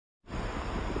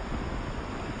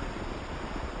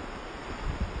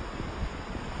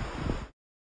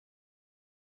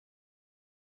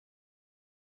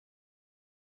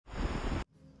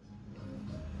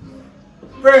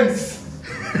Prince.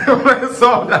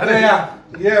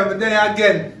 Yeah, but then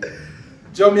again,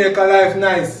 Jamaica Life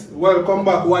Nice. Welcome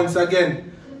back once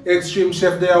again. Extreme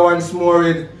Chef there once more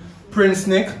with Prince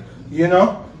Nick. You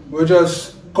know, we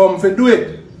just come to do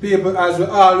it. People, as we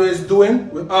always doing,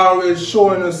 we always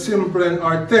showing us simple and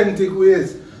authentic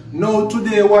ways. Now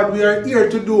today what we are here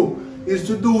to do is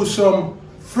to do some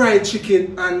fried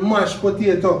chicken and mashed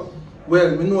potato.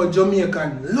 Well, we know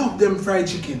Jamaican love them fried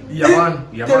chicken. Yeah, man.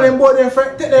 Yeah, tell them about them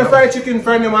fried chicken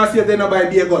friend them and see if they not buy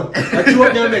beer gun. That's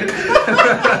what they make.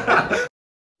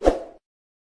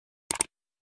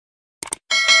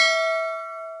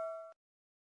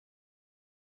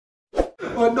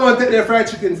 But don't take their fried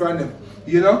chicken from them,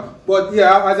 you know. But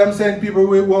yeah, as I'm saying, people,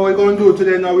 what we're going to do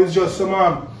today now is just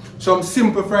some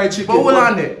simple fried chicken. But hold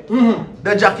on there.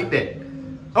 The jacket there.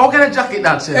 How can a jacket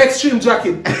that, sir? Extreme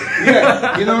jacket.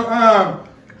 Yeah, you know,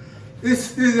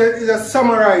 this is a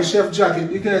samurai chef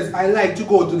jacket because I like to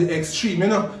go to the extreme, you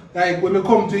know. Like when we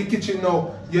come to the kitchen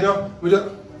now, you know, we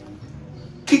just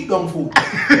kick down food.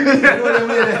 You know what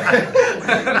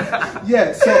I mean?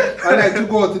 Yeah, so I like to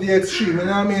go to the extreme, you know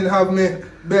what I mean? Have me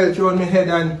belt around my head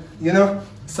and, you know,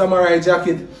 samurai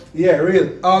jacket. Yeah,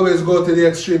 real. Always go to the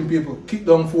extreme, people. Kick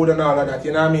down food and all of that,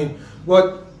 you know what I mean?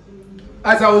 But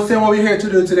as I was saying, what we're here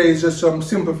to do today is just some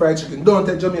simple fried chicken. Don't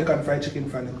take Jamaican fried chicken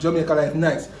from them. Jamaica Life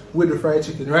Nice with the fried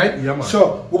chicken, right? Yeah, man.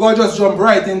 So we're going to just jump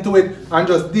right into it and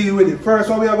just deal with it. First,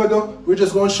 what we are going to do, we're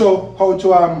just going to show how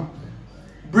to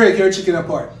break your chicken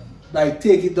apart. Like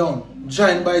take it down,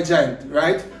 joint by joint,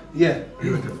 right? Yeah.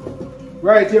 Beautiful.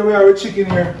 Right here we are with chicken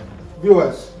here,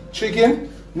 viewers.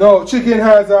 Chicken. Now chicken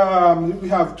has, we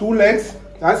have 2 legs,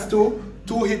 that's 2.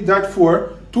 2 hip, that's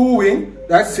 4. 2 wing,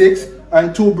 that's 6.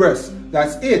 And 2 breasts.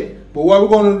 That's 8. But what we're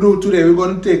going to do today, we're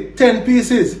going to take 10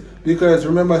 pieces because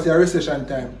remember it's a recession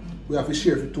time. We have to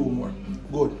share for 2 more.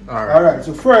 Good. Alright,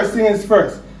 so first thing is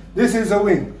first. This is a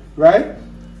wing, right?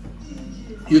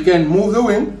 You can move the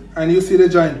wing and you see the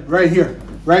joint right here,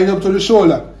 right up to the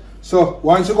shoulder. So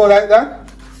once you go like that,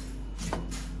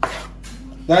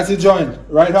 that's the joint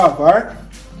right off, alright?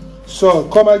 So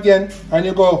come again and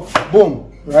you go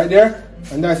boom, right there,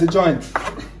 and that's the joint.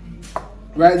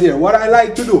 Right there. What I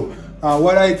like to do,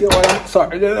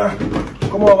 sorry,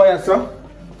 come over here, sir.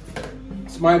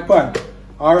 It's my pan.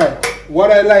 Alright,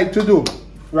 what I like to do,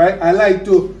 right, I like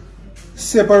to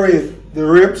separate the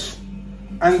ribs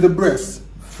and the breast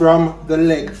from the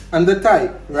leg and the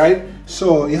thigh, right?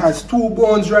 So it has 2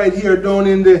 bones right here down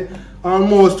in the,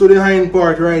 almost to the hind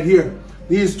part right here.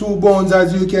 These 2 bones,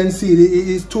 as you can see,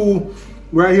 is 2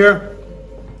 right here.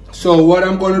 So what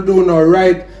I'm going to do now,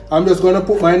 right, I'm just going to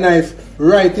put my knife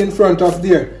right in front of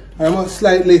there. I'm going to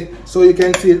slightly, so you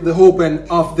can see the open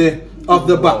of the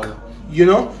back. You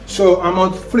know? So I'm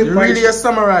going to flip You're really a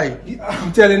samurai.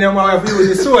 I'm telling you how I feel with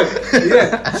the sword.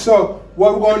 Yeah. So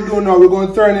what we're going to do now, we're going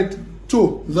to turn it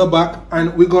to the back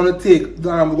and we're going to take,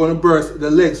 we're going to burst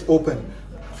the legs open.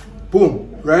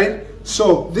 Boom. Right?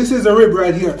 So this is the rib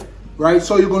right here. Right?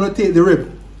 So you're going to take the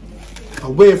rib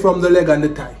away from the leg and the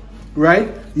thigh.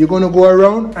 Right? You're going to go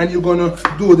around and you're going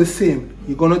to do the same.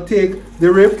 You're going to take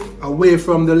the rib away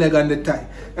from the leg and the thigh.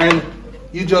 And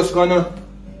you're just going to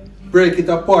break it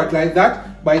apart like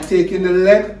that by taking the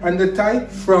leg and the thigh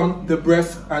from the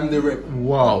breast and the rib.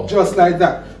 Wow. Just like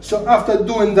that. So after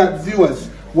doing that, viewers,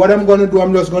 what I'm going to do,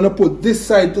 I'm just going to put this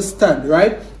side to stand,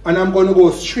 right? And I'm going to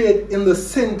go straight in the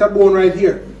center bone right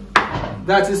here.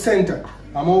 That's the center.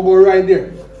 I'm going to go right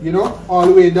there, you know, all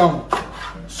the way down.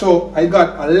 So I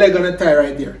got a leg and a thigh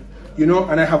right there, you know,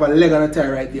 and I have a leg and a thigh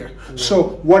right there.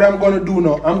 So what I'm going to do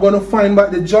now, I'm going to find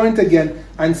back the joint again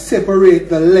and separate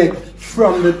the leg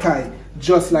from the thigh,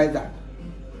 just like that.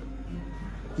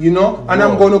 You know, and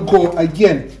I'm going to go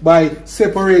again by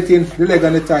separating the leg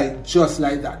and the thigh, just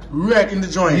like that. Right in the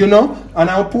joint. You know, and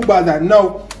I'll put back that.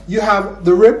 Now, you have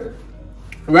the rib,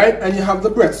 right, and you have the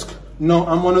breast. Now,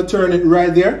 I'm going to turn it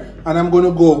right there, and I'm going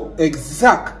to go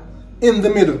exact in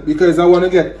the middle because I want to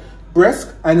get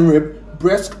breast and rib,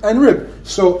 breast and rib.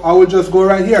 So I will just go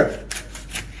right here.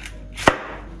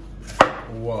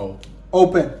 Wow.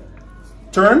 Open.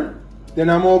 Turn. Then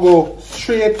I'm going to go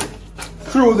straight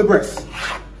through the breast.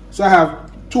 So I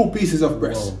have 2 pieces of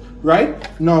breast. Wow.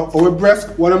 Right? Now our breast,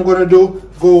 what I'm going to do,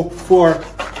 go for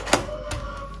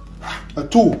a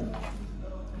 2.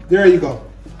 There you go.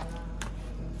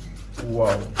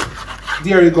 Wow.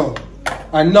 There you go.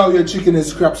 And now your chicken is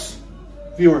scraps.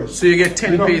 Viewers. So you get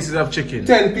 10 pieces of chicken.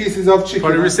 10 pieces of chicken.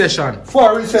 For the recession.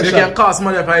 For a recession. So you can cost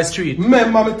money for the street.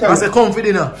 Remember me tell you. I say come for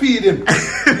dinner. Feed him.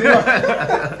 You know?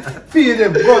 Feed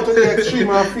him. Go to the extreme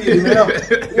and feed him, you know.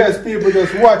 Yes, people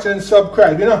just watch and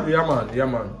subscribe, you know. Yeah man, yeah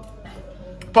man.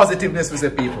 positiveness with the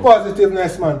people.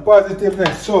 Positiveness, man.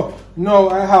 Positiveness. So now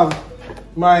I have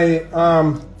my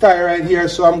thigh right here.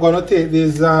 So I'm gonna take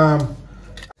this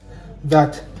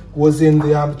that was in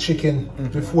the chicken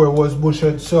before it was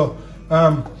butchered. So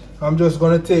I'm just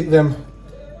gonna take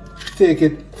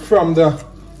it from the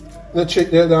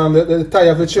thigh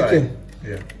of the chicken.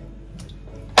 Yeah.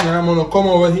 And I'm gonna come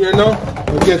over here now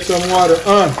and get some water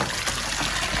on.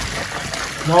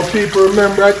 Now people,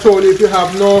 remember I told you if you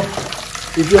have no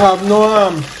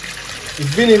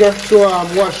vinegar to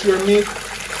wash your meat,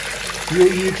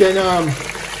 you can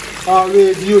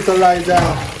always utilize a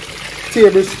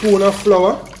tablespoon of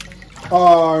flour,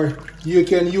 or you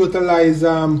can utilize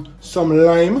some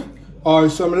lime or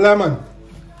some lemon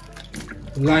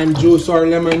juice or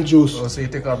lemon juice. Oh, so you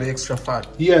take off the extra fat?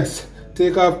 Yes,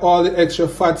 take off all the extra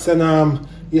fats, and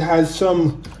it has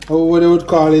some what they would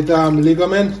call it,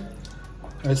 ligament,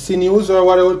 sinews, or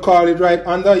what I would call it right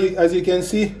under, as you can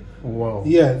see. Wow.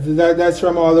 Yeah, that's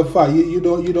from all the fat. You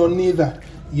don't need that,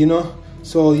 you know.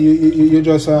 So you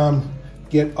just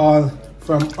get all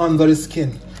from under the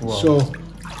skin. Wow. So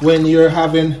when you're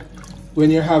having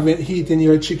heat in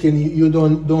your chicken, you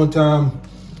don't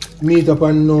meet up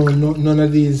on none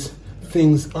of these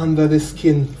things under the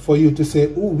skin for you to say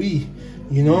ooh wee,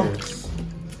 you know. Yes.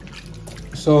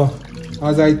 So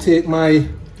as I take my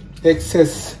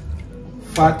excess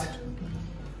fat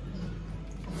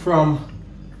from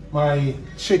my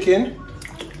chicken,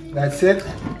 that's it,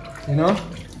 you know.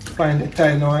 Find the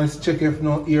thigh now and check if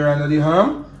no ear under the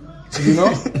arm, you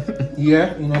know.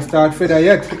 Yeah, you know, start feather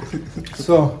yet.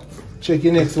 So check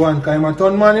the next one, because I'm a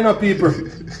ton man, you know, people.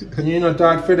 And you know,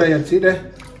 start feather yet, see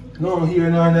there? No ear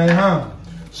no under the arm.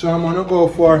 So I'm gonna go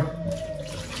for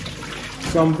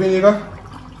some vinegar,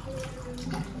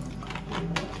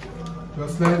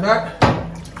 just like that.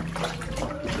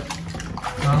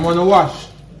 I'm gonna wash.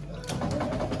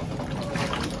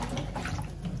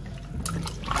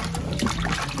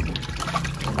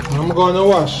 Now I'm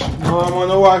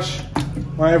gonna wash.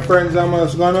 My friends, I'm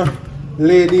just gonna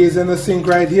lay these in the sink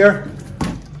right here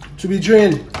to be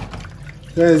drained.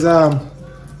 Because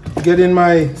getting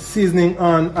my seasoning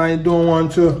on, I don't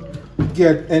want to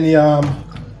get any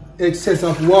excess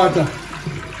of water.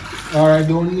 Or I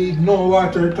don't need no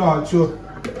water at all to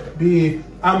be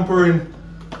hampering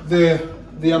the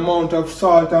amount of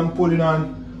salt I'm putting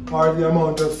on, or the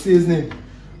amount of seasoning.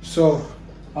 So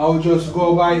I'll just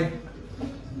go by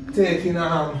taking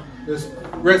just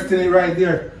resting it right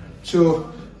there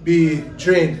to be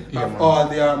drained of all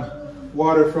the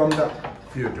water from that.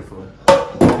 Beautiful.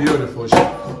 Beautiful,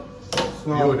 chef.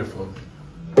 So Beautiful.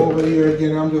 over here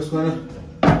again, I'm just gonna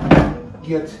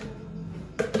get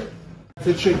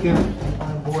the chicken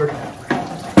on board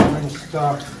and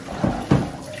start.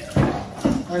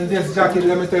 And this jacket,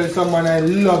 let me tell you something, man, I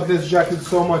love this jacket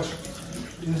so much.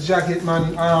 This jacket,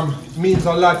 man, means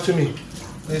a lot to me.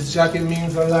 This jacket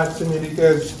means a lot to me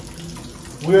because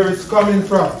where it's coming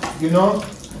from, you know,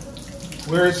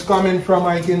 where it's coming from,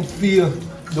 I can feel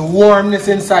the warmness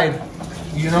inside,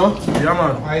 you know. Yeah,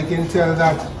 man. I can tell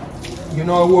that, you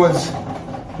know,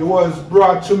 it was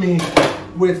brought to me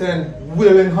with an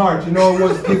willing heart, you know, it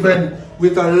was given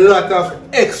with a lot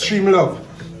of extreme love.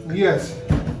 Yes.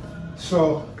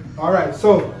 So, all right.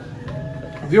 So,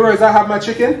 viewers, I have my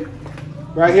chicken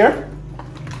right here.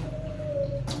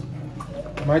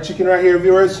 My chicken right here,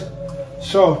 viewers.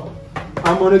 So,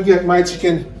 I'm going to get my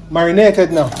chicken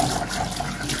marinated now.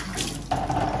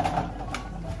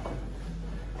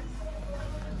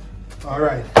 All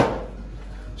right.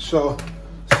 So,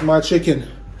 it's my chicken.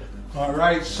 All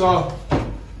right. So,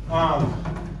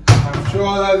 after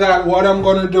all of that, what I'm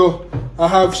going to do, I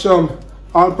have some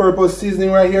all-purpose seasoning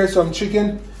right here, some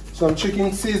chicken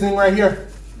seasoning right here.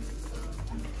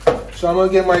 So I'm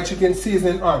gonna get my chicken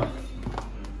seasoning on.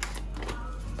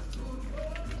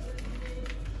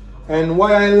 And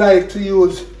why I like to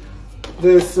use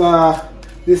this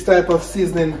type of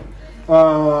seasoning,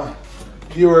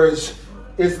 viewers,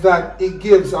 is that it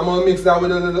gives, I'm gonna mix that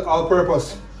with a little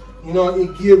all-purpose. You know,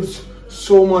 it gives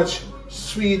so much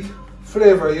sweet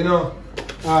flavor, you know.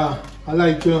 I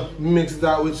like to mix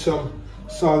that with some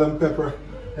salt and pepper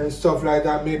and stuff like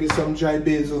that, maybe some dry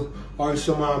basil or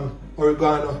some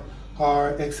oregano or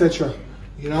etc.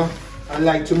 You know, I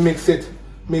like to mix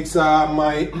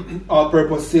my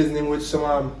all-purpose seasoning with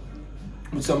some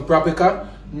paprika.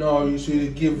 No, you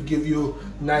should give you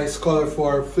nice color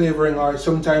for flavoring. Or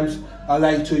sometimes I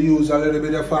like to use a little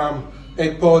bit of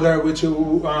egg powder, which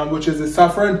is the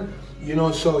saffron. You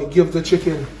know, so it gives the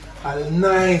chicken a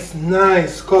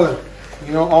nice color.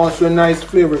 You know, also a nice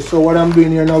flavor. So what I'm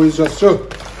doing here now is just to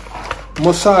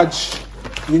massage.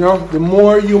 You know, the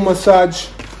more you massage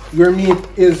your meat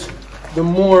is, the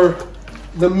more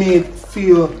the meat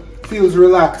feels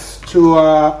relaxed to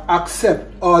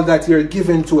accept all that you're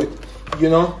giving to it. You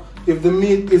know, if the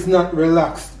meat is not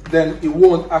relaxed, then it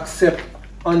won't accept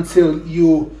until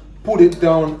you put it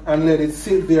down and let it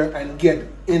sit there and get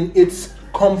in its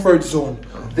comfort zone.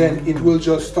 Then it will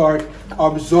just start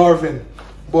absorbing.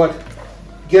 But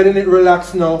getting it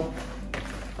relaxed now,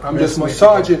 I'm just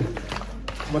massaging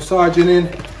in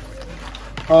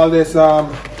all this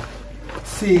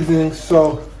seasoning.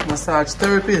 So massage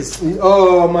therapist.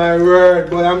 Oh my word!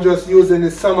 But I'm just using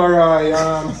the samurai.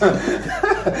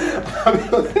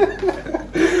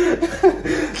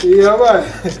 Yeah, man.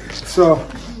 So,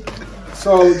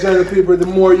 gentle people, the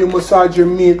more you massage your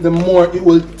meat, the more it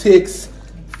will take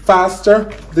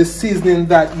faster the seasoning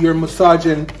that you're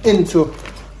massaging into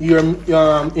your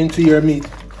meat.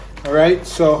 All right.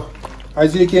 So,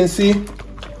 as you can see,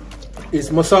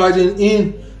 it's massaging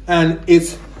in, and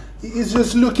it's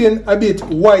just looking a bit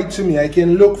white to me. I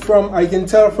can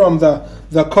tell from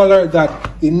the color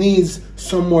that it needs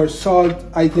some more salt.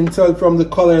 I can tell from the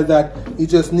color that it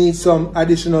just needs some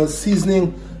additional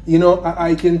seasoning. You know,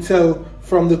 I can tell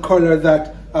from the color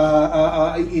that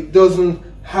it doesn't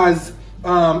has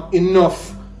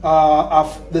enough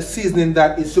of the seasoning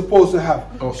that it's supposed to have.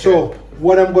 Okay. So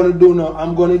what I'm going to do now,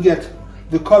 I'm going to get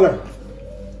the color,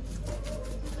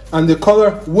 and the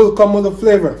color will come with the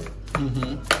flavor.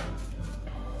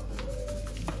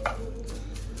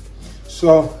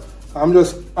 So I'm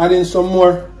just adding some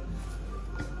more.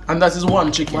 And that is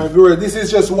one chicken. My viewer, this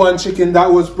is just one chicken that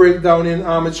was breakdown in.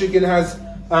 A chicken has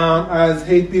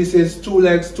 8 pieces, 2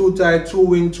 legs, 2 thighs, 2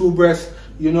 wings, 2 breasts.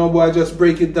 You know, but I just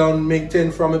break it down, make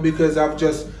 10 from it because I've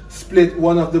just split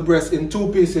one of the breasts in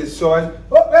 2 pieces. So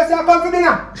let's have come for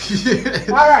dinner.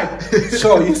 All right.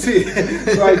 So you see,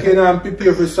 so I can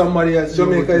prepare for somebody else.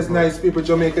 Jamaica is nice people.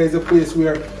 Jamaica is a place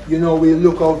where, you know, we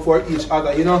look out for each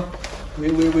other. You know,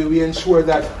 we ensure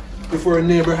that if our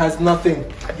neighbor has nothing,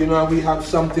 you know, we have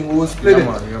something, we will split it.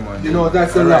 Man. You know,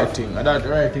 that's a love. That's the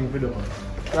right thing for doing.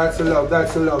 That's a love.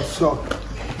 That's a love. So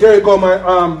there you go, my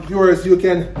viewers. You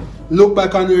can look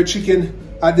back on your chicken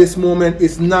at this moment.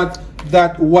 It's not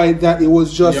that white that it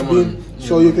was just been,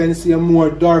 so you can see a more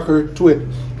darker to it.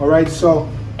 All right. So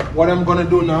what I'm gonna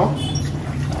do now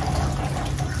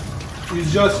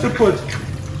is just to put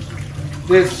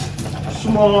this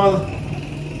small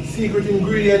secret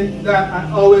ingredient that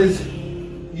I always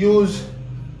use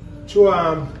to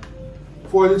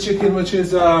for the chicken, which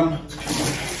is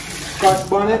Scotch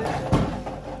bonnet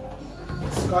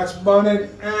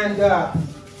and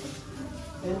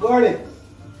garlic.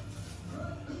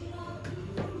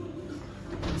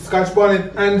 Scotch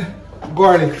bonnet and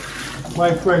garlic,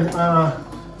 my friend.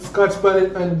 Scotch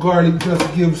bonnet and garlic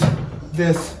just gives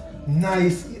this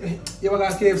nice. You ever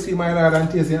got KFC, my lad, and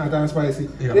tasting hot and spicy?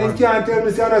 Yeah, then can't tell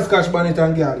me say no Scotch bonnet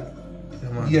and garlic.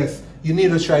 Yeah, yes, you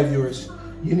need to try, viewers.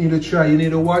 You need to try. You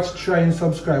need to watch, try, and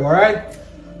subscribe. All right.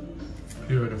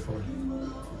 Beautiful.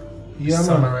 Yeah, man.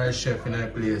 Samurai chef in a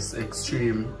place,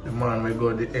 extreme. The man we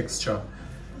go the extra.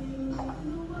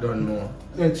 Don't know.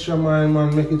 Extra man,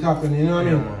 make it happen. You know what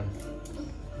I mean? Man.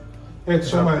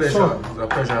 Extra man. It's a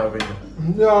pleasure having you.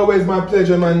 No, always my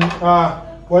pleasure, man.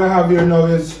 What I have here now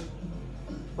is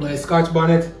my Scotch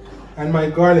bonnet and my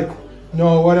garlic.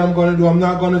 Now, what I'm gonna do, I'm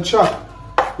not gonna chop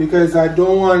because I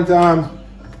don't want.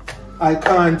 I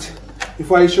can't.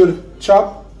 If I should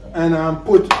chop and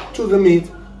put to the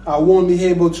meat, I won't be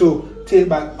able to take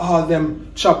back all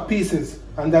them chopped pieces,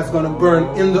 and that's gonna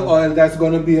burn in the oil. That's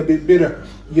gonna be a bit bitter,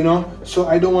 you know. So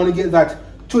I don't want to get that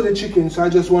to the chicken. So I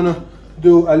just want to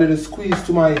do a little squeeze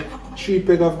to my 3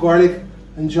 peg of garlic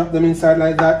and drop them inside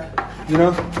like that, you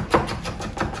know.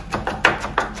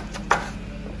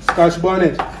 Scotch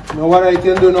bonnet. Now what I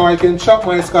can do now, I can chop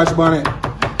my Scotch bonnet,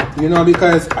 you know,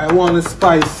 because I want to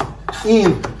spice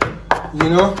in, you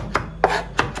know.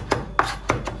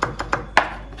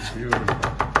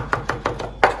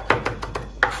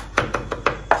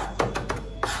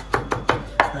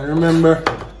 And remember,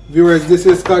 viewers, this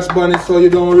is Scotch bonnet, so you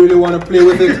don't really want to play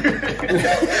with it.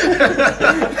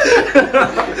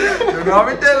 You don't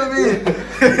have to tell me.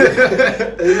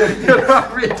 You don't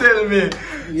have to tell me.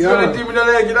 Yeah. So the team in the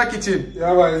leg in the kitchen.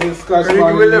 Yeah, man, this is Scotch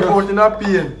bonnet. You will left out in a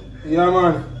pain. Yeah,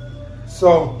 man.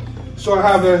 So I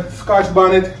have a Scotch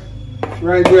bonnet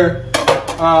right there.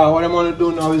 What I'm gonna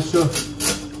do now is to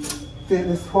take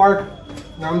this fork,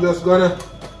 and I'm just gonna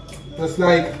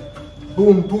like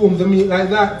boom the meat like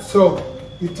that. So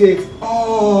you take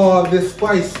all this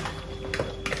spice.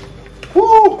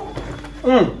 Woo!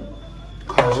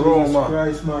 Aroma.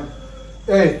 Christ, man.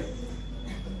 Hey,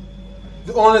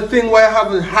 the only thing why I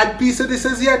haven't had piece of this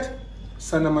as yet,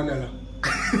 Salmonella.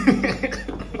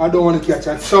 I don't want to catch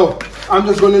that, so I'm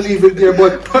just going to leave it there.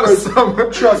 But trust me.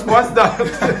 What's that?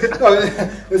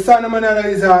 The salmonella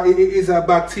is a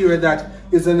bacteria that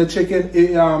is in the chicken.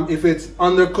 If it's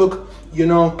undercooked, you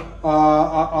know,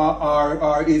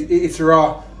 or it's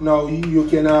raw, no, you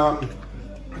can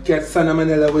get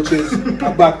salmonella, which is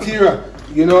a bacteria,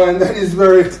 you know, and that is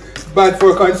very bad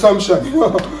for consumption.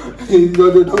 You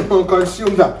know, don't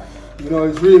consume that. You know,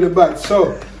 it's really bad.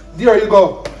 So there you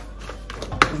go.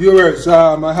 Viewers,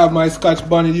 I have my Scotch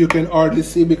bonnet. You can hardly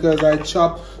see because I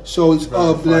chop, so it's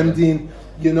all blending,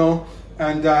 you know,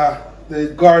 and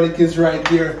the garlic is right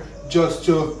there just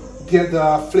to get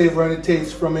the flavor and the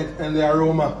taste from it and the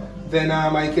aroma. Then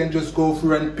I can just go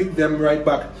through and pick them right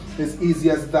back. It's easy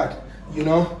as that, you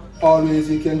know. Always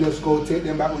you can just go take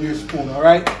them back with your spoon. All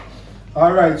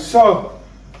right, so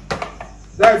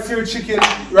that's your chicken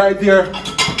right there,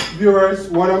 viewers.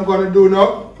 What I'm gonna do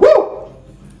now, woo,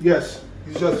 yes,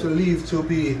 is just to leave to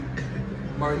be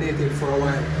marinated for a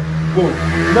while. Boom.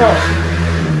 Now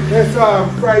this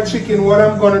fried chicken, what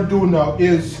I'm gonna do now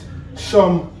is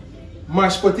some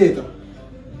mashed potato.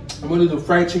 I'm gonna do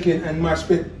fried chicken and mashed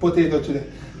potato today.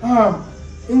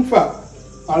 In fact,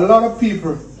 a lot of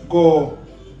people go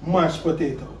mashed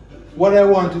potato. What I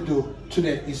want to do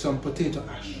today is some potato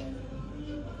hash.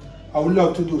 I would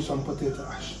love to do some potato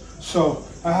hash. So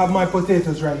I have my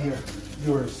potatoes right here,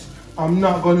 viewers. I'm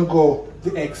not gonna go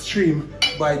the extreme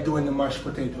by doing the mashed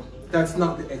potato. That's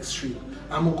not the extreme.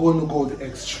 I'm gonna go the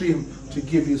extreme to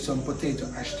give you some potato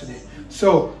hash today.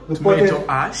 So the potato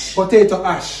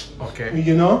hash. Okay.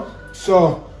 You know.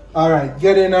 So all right,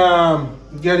 getting on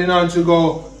to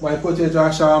go my potato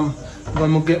hash. I'm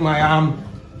gonna get my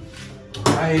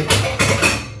my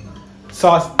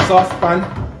saucepan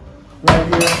right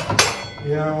here.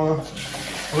 Yeah, I'm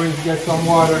going to get some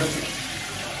water.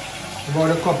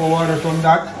 About a cup of water from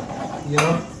that. You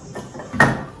know.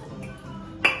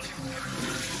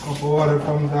 Cup of water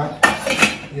from that.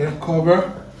 Yeah,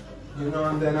 cover. You know,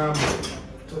 and then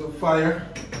to the fire.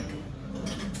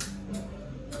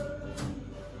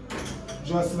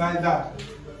 Just like that.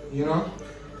 You know.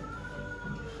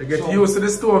 You get used to the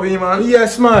stove, man.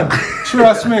 Yes, man.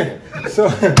 Trust me. So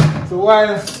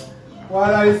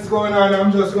while that is going on,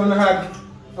 I'm just gonna add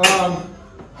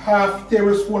half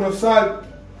tablespoon of salt.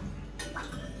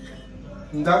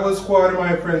 And that was quarter,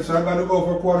 my friend. So I gotta go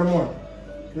for a quarter more.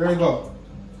 There you go.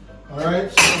 All right.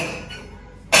 So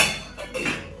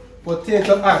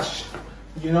potato hash.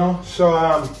 You know. So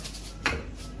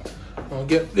I'll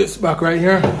get this back right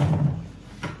here.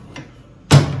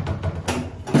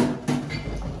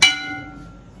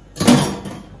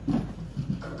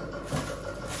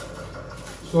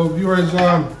 So viewers,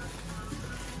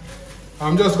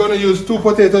 I'm just gonna use 2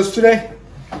 potatoes today.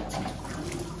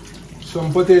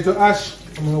 Some potato hash.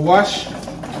 I'm gonna wash.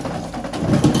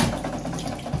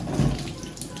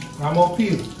 I'm gonna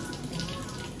peel.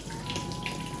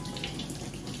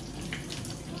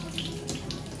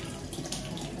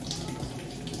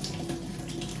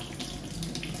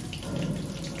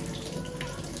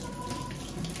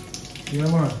 Yeah,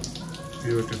 man.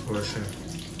 Beautiful, chef.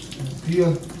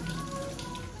 Peel.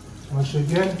 Wash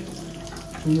again.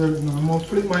 Here, I'm gonna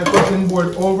flip my cutting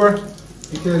board over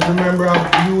because remember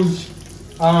I've used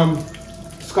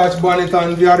Scotch bonnet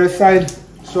on the other side,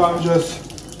 so I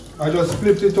just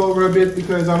flipped it over a bit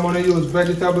because I'm gonna use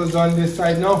vegetables on this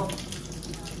side now.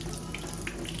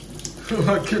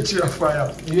 I'll catch you on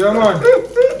fire. Yeah, man.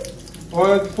 I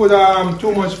want to put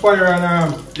too much fire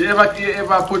on You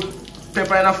ever put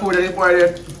pepper in a food and you boil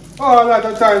it? Oh, a lot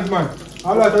of times, man.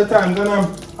 A lot of times, and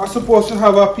I'm supposed to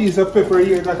have a piece of pepper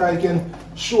here that I can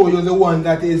show you, the one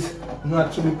that is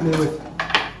not to be played with.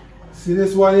 See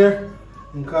this one here?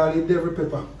 They call it devil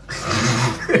pepper.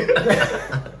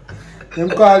 They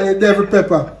call it devil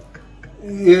pepper.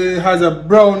 It has a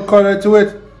brown color to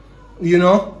it, you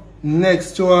know,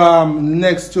 next to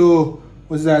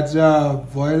what's that,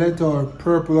 violet or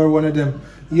purple or one of them.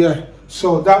 Yeah.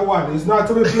 So that one is not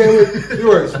to be played with,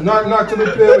 viewers. Not to be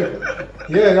played with.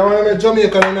 Yeah, that one in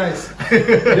Jamaica nice.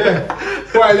 Yeah.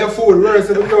 While your food, where is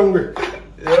it hungry?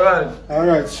 Yeah, man.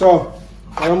 Alright, so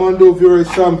what I'm gonna do, viewers,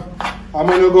 I'm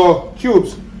gonna go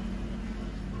cubes.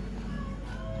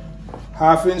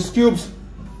 Half-inch cubes.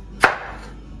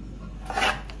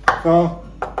 So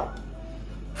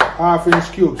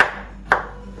half-inch cubes.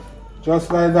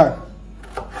 Just like that.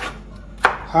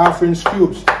 Half-inch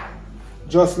cubes.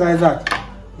 Just like that,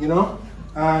 you know,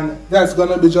 and that's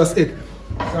gonna be just it.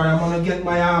 Sorry, I'm gonna get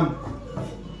my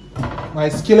my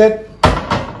skillet,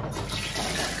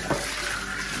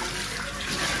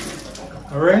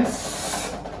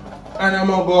 rinse, and I'm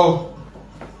gonna go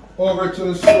over to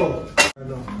the stove. I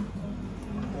know.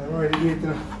 I'm already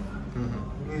waiting.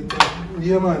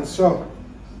 Yeah, man. So,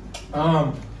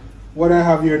 what I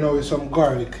have here now is some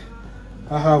garlic.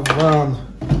 I have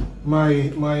my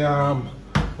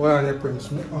what are the prints?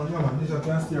 Oh no, man, this I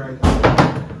can see right now.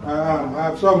 I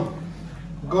have some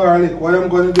garlic. What I'm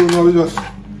going to do now is just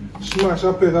smash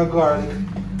a peg of garlic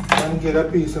and get a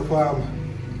piece of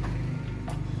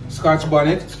Scotch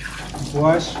bonnet.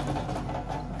 Wash.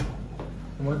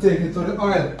 I'm going to take it to the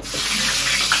oil.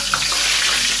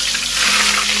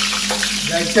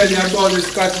 I tell you about the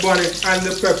Scotch bonnet and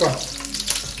the pepper.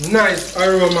 Nice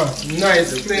aroma,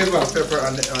 nice flavor. Pepper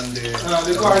and the garlic and the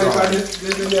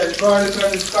garlic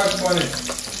and the Scotch bonnet.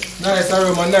 Nice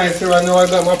aroma, nice flavor. Now I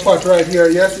got my pot right here.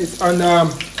 Yes, it's on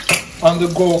the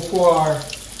go for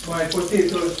my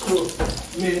potatoes to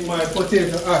make my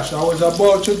potato ash. I was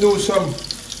about to do some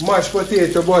mashed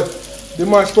potato, but the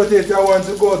mashed potato I want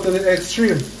to go to the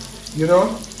extreme, you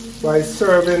know, by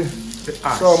serving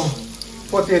some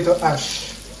potato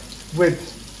ash with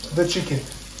the chicken.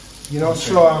 You know,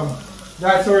 so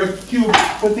that's our cubed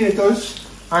potatoes,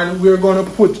 and we're going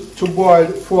to put to boil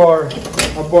for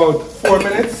about 4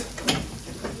 minutes.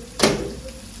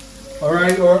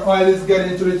 Alright, our oil is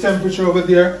getting to the temperature over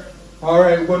there.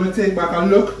 Alright, we're going to take back a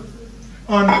look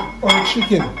on our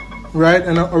chicken. Right,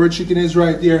 and our chicken is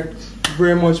right there,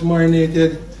 very much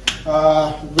marinated,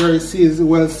 very seasoned,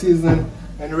 well seasoned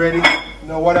and ready.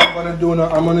 Now what I'm going to do now,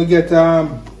 I'm going to get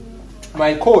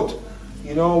my coat.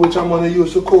 You know, which I'm going to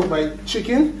use to coat my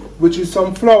chicken, which is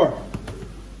some flour.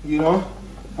 You know,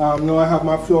 now I have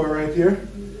my flour right here,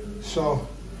 so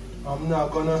I'm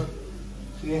not gonna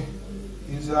see.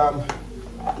 Is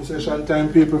session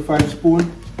time paper 5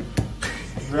 spoon,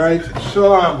 right?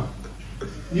 So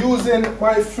using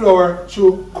my flour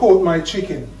to coat my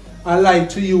chicken, I like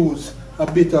to use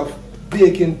a bit of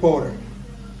baking powder.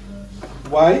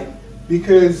 Why?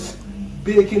 Because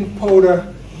baking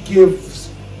powder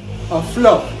gives a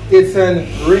fluff. It's a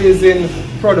raising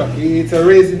product. It's a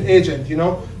raising agent, you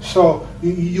know. So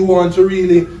you want to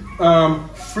really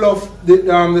fluff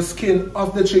the skin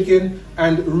of the chicken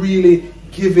and really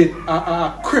give it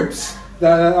a crisp.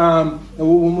 That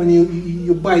when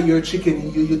you bite your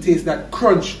chicken, you taste that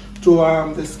crunch to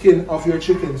the skin of your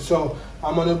chicken. So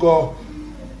I'm gonna go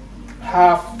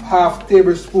half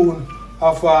tablespoon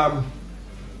of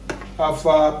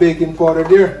baking powder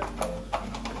there.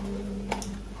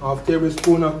 Half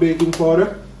tablespoon of baking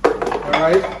powder.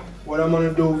 Alright, what I'm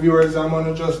gonna do, viewers, I'm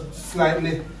gonna just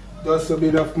slightly dust a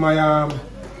bit of my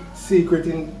secret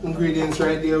ingredients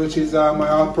right there, which is my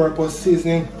all-purpose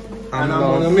seasoning, and I'm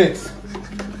gonna mix.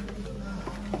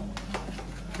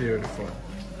 Beautiful.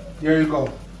 There you go.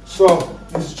 So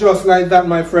it's just like that,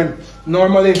 my friend.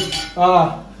 Normally,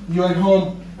 you're at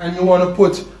home and you want to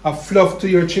put a fluff to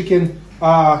your chicken.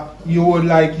 You would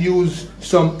like use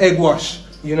some egg wash.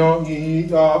 You know, you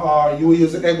will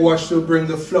use egg wash to bring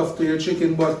the fluff to your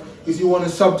chicken. But if you want to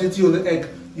substitute the egg,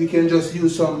 you can just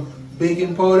use some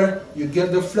baking powder. You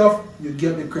get the fluff, you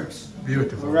get the crisp.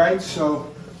 Beautiful. All right. So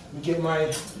get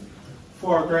my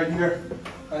fork right here,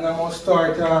 and I'm gonna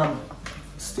start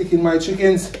sticking my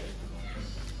chickens.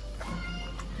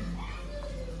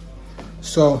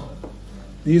 So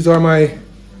these are my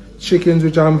chickens,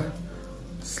 which I'm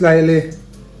slightly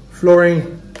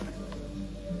flouring,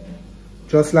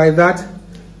 just like that.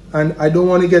 And I don't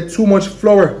want to get too much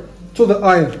flour to the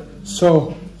oil,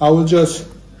 so I will just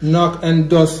knock and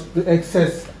dust the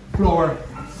excess flour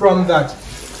from that.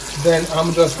 Then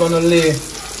I'm just gonna lay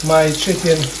my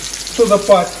chicken to the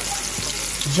pot,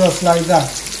 just like that.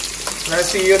 I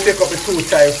see you take up the two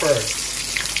thigh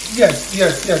first. Yes,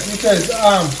 because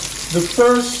the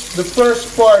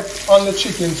first part on the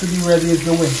chicken to be ready is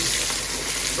the wing.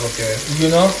 Okay. You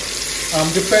know,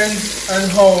 depends on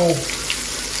how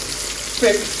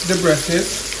thick the breast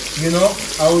is. You know,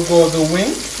 I would go the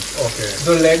wing, okay,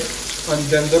 the leg, and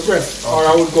then the breast, okay. Or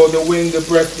I would go the wing, the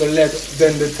breast, the leg,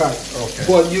 then the thigh. Okay.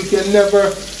 But you can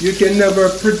never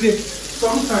predict.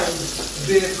 Sometimes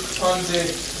based on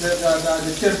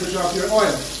the temperature of your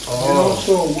oil. Oh. You know,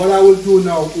 so what I will do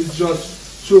now is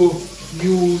just to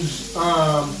use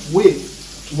weight.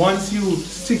 Once you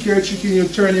stick your chicken, you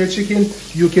turn your chicken,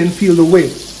 you can feel the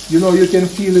weight. You know, you can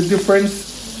feel the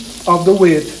difference of the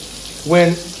weight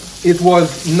when it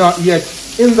was not yet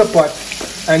in the pot,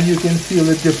 and you can feel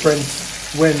the difference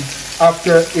when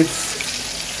after it's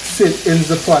sit in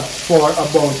the pot for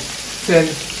about 10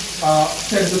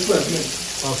 to 12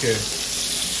 minutes. Okay.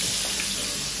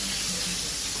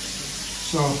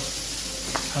 So I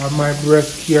have my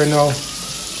breast here now.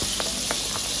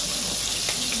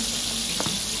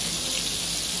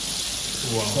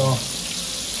 Wow.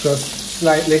 just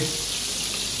slightly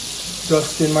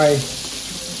dusting my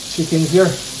chicken here.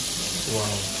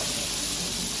 Wow.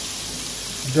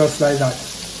 Just like that.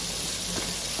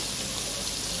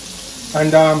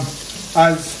 And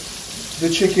as the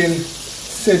chicken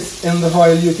sits in the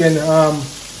oil, you can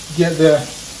get the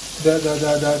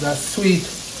sweet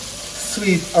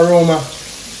aroma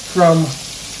from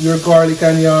your garlic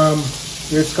and your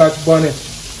Scotch bonnet.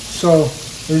 So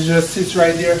it just sits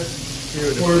right there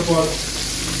for about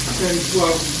 10, 12.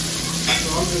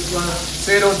 So I'm just gonna.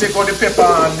 So you don't take out the pepper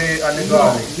and the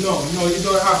garlic? No, you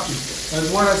don't have to. And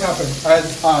what has happened,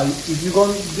 if you're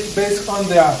going based on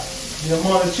the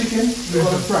amount of chicken you're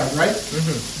going to fry, right?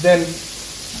 Then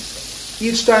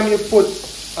each time you put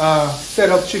set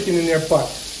up chicken in your pot,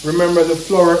 remember the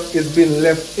flour is being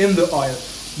left in the oil,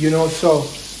 you know. So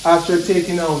after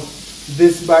taking out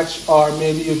this batch, or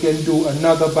maybe you can do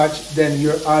another batch, then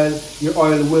your oil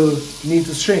will need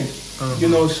to strain, you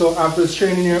know. So after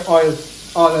straining your oil,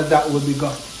 all of that will be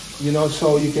gone, you know.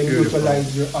 So you can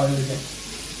utilize your oil again.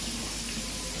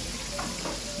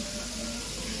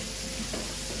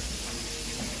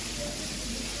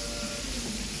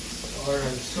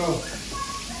 Alright, so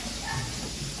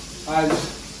as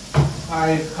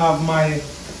I have my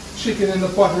chicken in the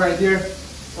pot right there,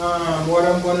 what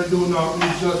I'm going to do now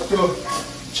is just to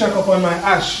check up on my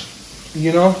ash,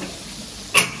 you know,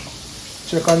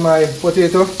 check on my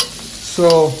potato.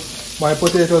 So my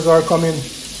potatoes are coming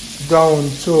down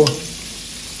to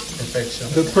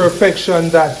the perfection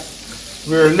that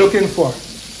we're looking for,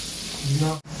 you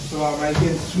know. So I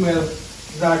can smell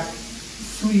that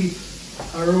sweet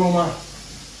aroma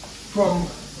from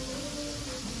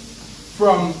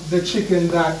the chicken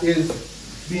that is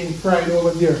being fried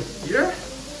over there. Yeah.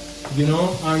 You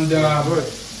know, and our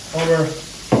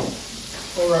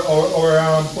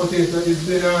potato is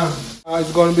been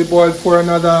it's going to be boiled for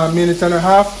another minute and a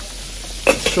half.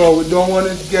 So we don't want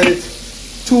to get it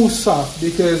too soft,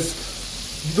 because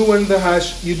doing the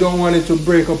hash, you don't want it to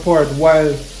break apart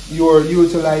while you're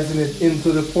utilizing it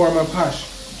into the form of hash.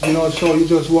 You know, so you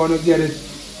just want to get it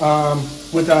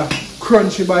with a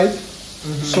crunchy bite,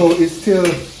 so it still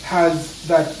has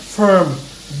that firm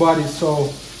body,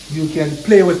 so you can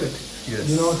play with it. Yes.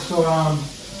 You know, so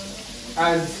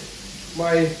as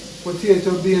my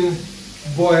potato being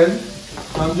boiled,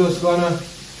 I'm just gonna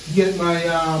get my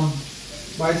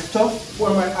my stuff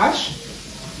for my ash.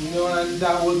 You know, and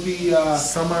that would be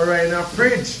summer right in our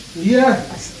fridge. Yeah,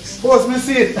 supposed to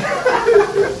see it.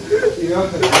 You know.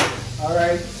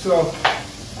 Alright, so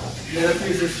get a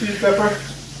piece of sweet pepper.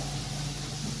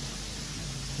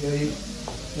 You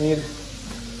need a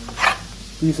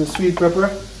piece of sweet pepper.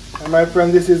 And my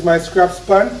friend, this is my scraps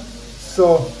pan.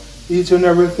 So each and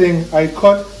everything I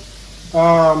cut,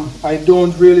 I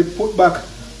don't really put back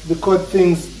the cut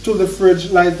things to the fridge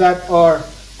like that, or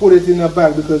put it in a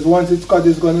bag, because once it's cut,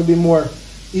 it's going to be more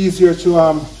easier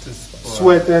to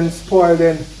sweat and spoil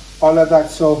and all of that.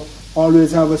 So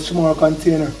always have a small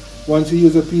container. Once you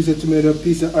use a piece of tomato, a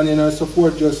piece of onion, or so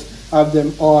forth, just have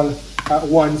them all at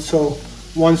once. So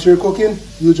once you're cooking,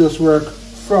 you just work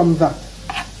from that,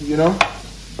 you know.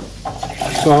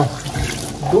 So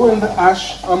doing the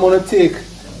ash, I'm gonna take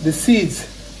the seeds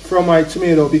from my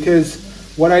tomato, because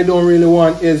what I don't really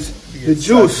want is the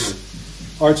juice,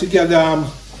 or to get the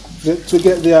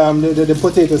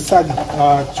potato saggy,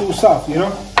 too soft, you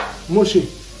know, mushy,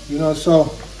 you know.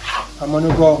 So I'm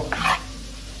gonna go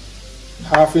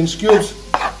 1/2-inch cubes,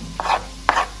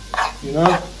 you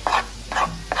know.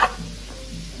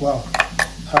 Wow,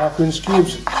 1/2-inch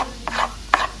cubes,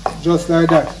 just like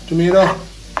that. Tomato,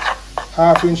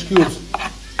 1/2-inch cubes.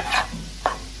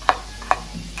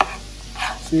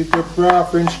 Sweet pepper,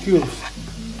 1/2-inch cubes,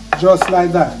 just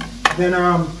like that. Then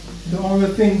the only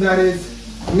thing that is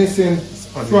missing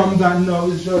from that now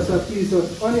is just a piece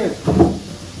of onion.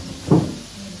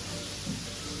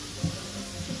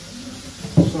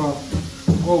 So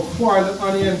go for the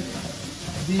onion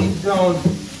deep down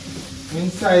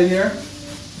inside here.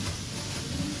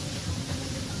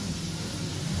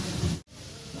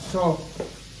 So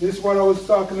this is what I was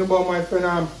talking about, my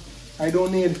friend. I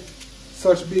don't need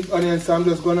such big onions, so I'm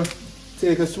just gonna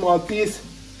take a small piece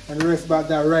and rest back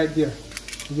that right there,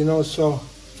 you know, so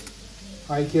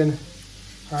I can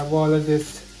have all of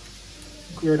this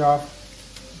cleared off.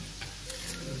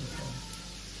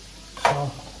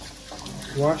 So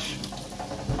wash,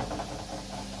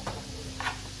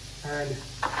 and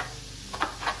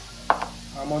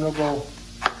I'm gonna go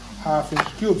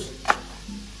 1/2-inch cubes,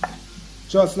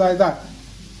 just like that.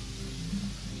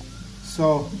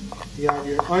 So you have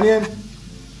your onion,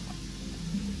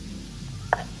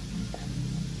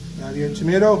 you have your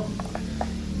tomato,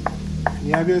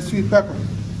 You have your sweet pepper.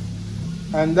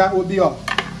 And that would be all.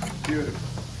 Beautiful.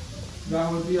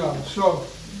 That would be all. So,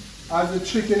 as the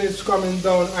chicken is coming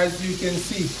down, as you can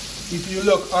see, if you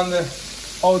look on the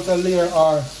outer layer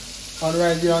or on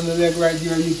right there on the leg right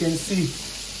there, you can see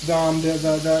the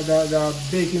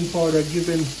baking powder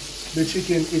giving the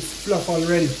chicken its fluff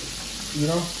already. You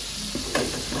know?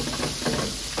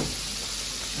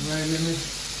 Alright, let me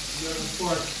get a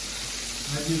fork.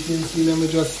 As you can see, let me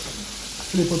just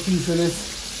flip a piece of this.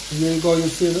 Here you go, you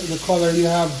see the color you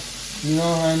have, you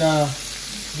know, and the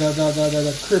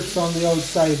crisps on the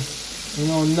outside, you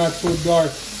know, not too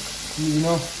dark, you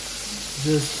know,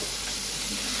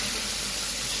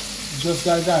 just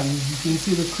like that. You can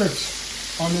see the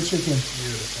crisps on the chicken.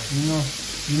 Beautiful.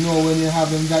 You know when you're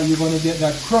having that, you're gonna get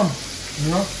that crumb, you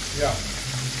know. Yeah.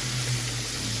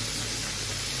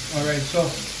 All right, so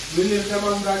we leave them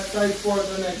on that side for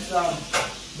the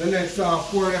next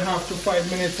 4.5 to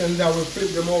 5 minutes, and then we'll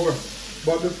flip them over.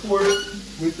 But before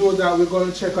we do that, we're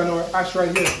going to check on our ash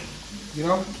right here. You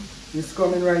know, it's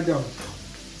coming right down.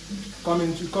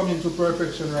 Coming to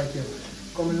perfection right here.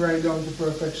 Coming right down to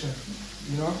perfection.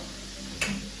 You know.